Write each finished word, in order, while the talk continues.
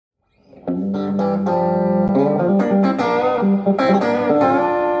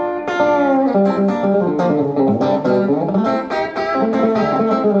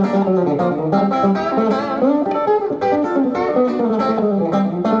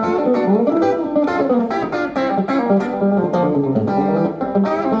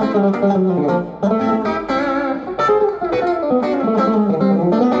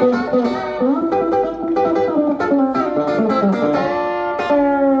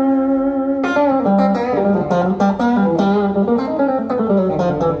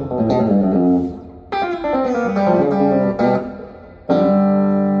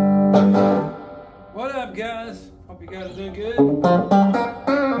What up, guys? Hope you guys are doing good.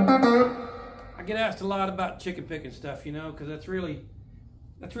 I get asked a lot about chicken picking stuff, you know, because that's really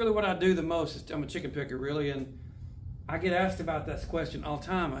what I do the most. I'm a chicken picker, really, and I get asked about that question all the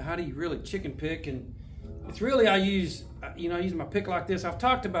time. How do you really chicken pick? And it's really, I use my pick like this. I've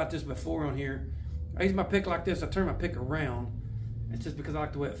talked about this before on here. I use my pick like this. I turn my pick around. It's just because I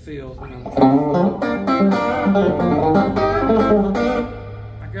like the way it feels. I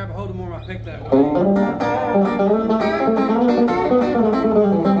grab a hold of more of my pick that way.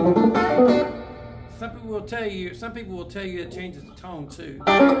 Some people will tell you it changes the tone too.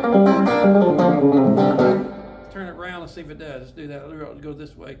 Turn it around and see if it does. Let's do that. Let's go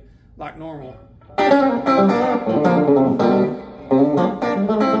this way, like normal.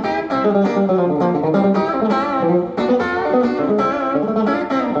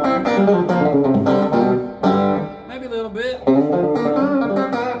 Maybe a little bit.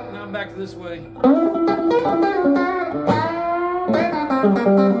 Now I'm back to this way.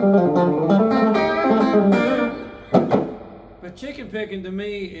 But chicken picking to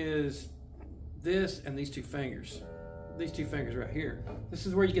me is this and these two fingers. These two fingers right here. This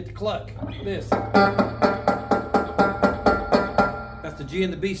is where you get the cluck. This. That's the G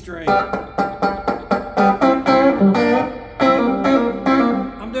and the B string. I'm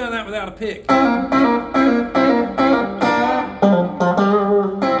doing that without a pick.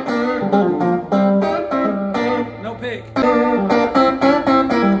 No pick.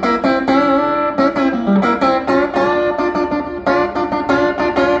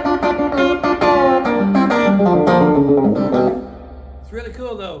 It's really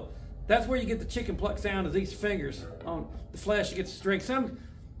cool though. That's where you get the chicken pluck sound, is these fingers on the flesh. You get the string.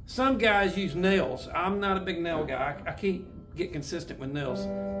 Some guys use nails. I'm not a big nail guy. I can't get consistent with nails,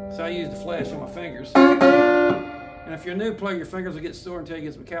 so I use the flesh on my fingers. And if you're a new player, your fingers will get sore until you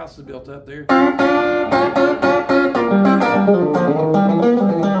get some calluses built up there.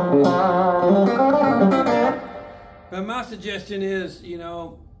 But my suggestion is,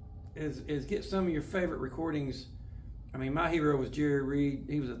 is get some of your favorite recordings. I mean, my hero was Jerry Reed.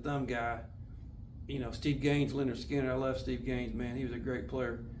 He was a thumb guy. Steve Gaines, Leonard Skinner. I love Steve Gaines, man. He was a great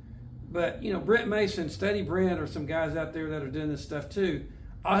player. But, Brent Mason, Steady Brent, or some guys out there that are doing this stuff too.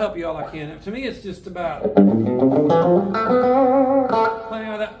 I'll help you all I can. To me, it's just about playing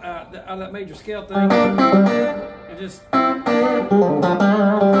out of that major scale thing and just...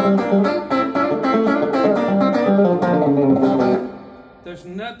 There's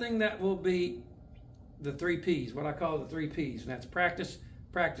nothing that will beat the 3 P's, what I call the 3 P's, and that's practice,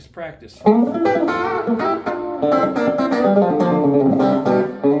 practice, practice.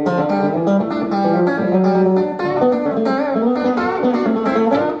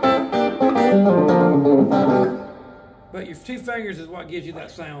 But your 2 fingers is what gives you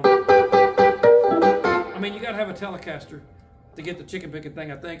that sound. I mean, you got to have a Telecaster to get the chicken picking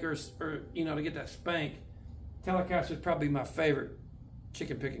thing, I think, or to get that spank. Telecaster is probably my favorite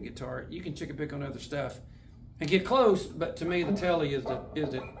chicken picking guitar. You can chicken pick on other stuff and get close, but to me the Tele is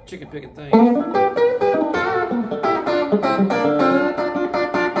the chicken picking thing.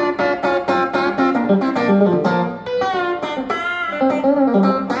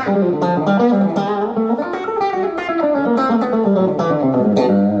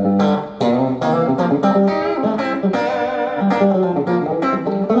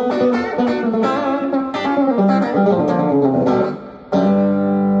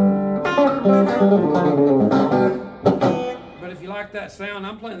 But if you like that sound,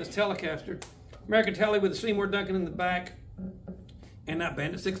 I'm playing this Telecaster, American Tele with the Seymour Duncan in the back, and that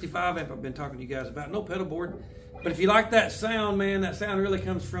Bandit 65 amp I've been talking to you guys about. No pedal board. But if you like that sound, man, that sound really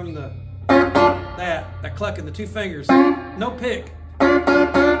comes from that cluck in the 2 fingers. No pick.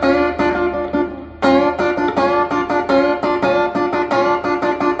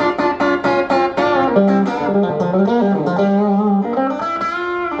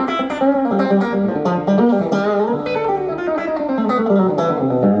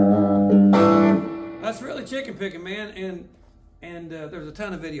 That's really chicken picking, man, and there's a ton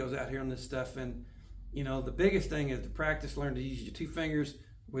ton of videos out here on this stuff, and you know, the biggest thing is to practice, learn to use your 2 fingers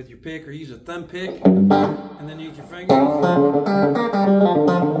with your pick, or use a thumb pick, and then use your fingers.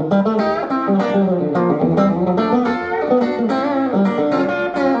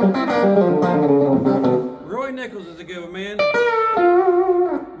 Roy Nichols is a good one, man.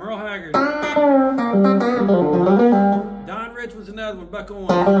 Merle Haggard. Don Rich was another one, Buck Owens.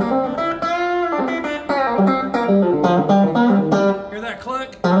 Hear that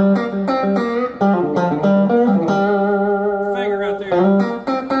cluck? Finger right there.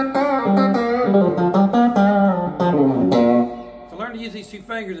 So learn to use these 2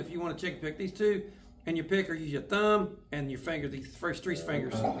 fingers if you want to chicken pick. These 2 and your pick, or use your thumb and your finger, these first 3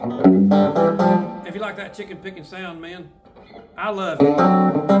 fingers. If you like that chicken picking sound, man, I love it.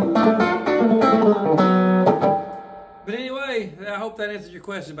 But anyway, I hope that answers your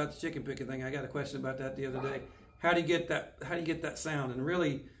question about the chicken picking thing. I got a question about that the other day. How do you get that? How do you get that sound? And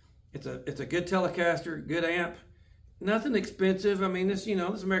really, it's a good Telecaster, good amp, nothing expensive. I mean, this, you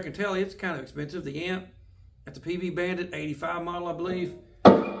know, this American Tele, it's kind of expensive. The amp, it's a PV Bandit 85 model, I believe.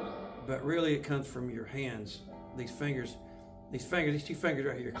 But really, it comes from your hands. These fingers, these 2 fingers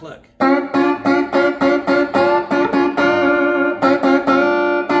right here, your cluck.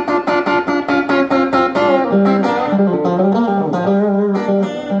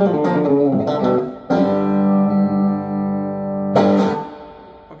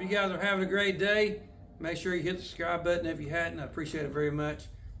 Hope you guys are having a great day. Make sure you hit the subscribe button if you hadn't. I appreciate it very much.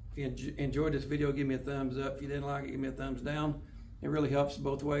 If you enjoyed this video, give me a thumbs up. If you didn't like it, give me a thumbs down. It really helps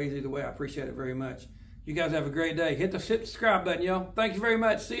both ways. Either way, I appreciate it very much. You guys have a great day. Hit the subscribe button, y'all. Thank you very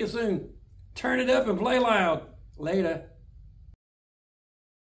much. See you soon. Turn it up and play loud. Later.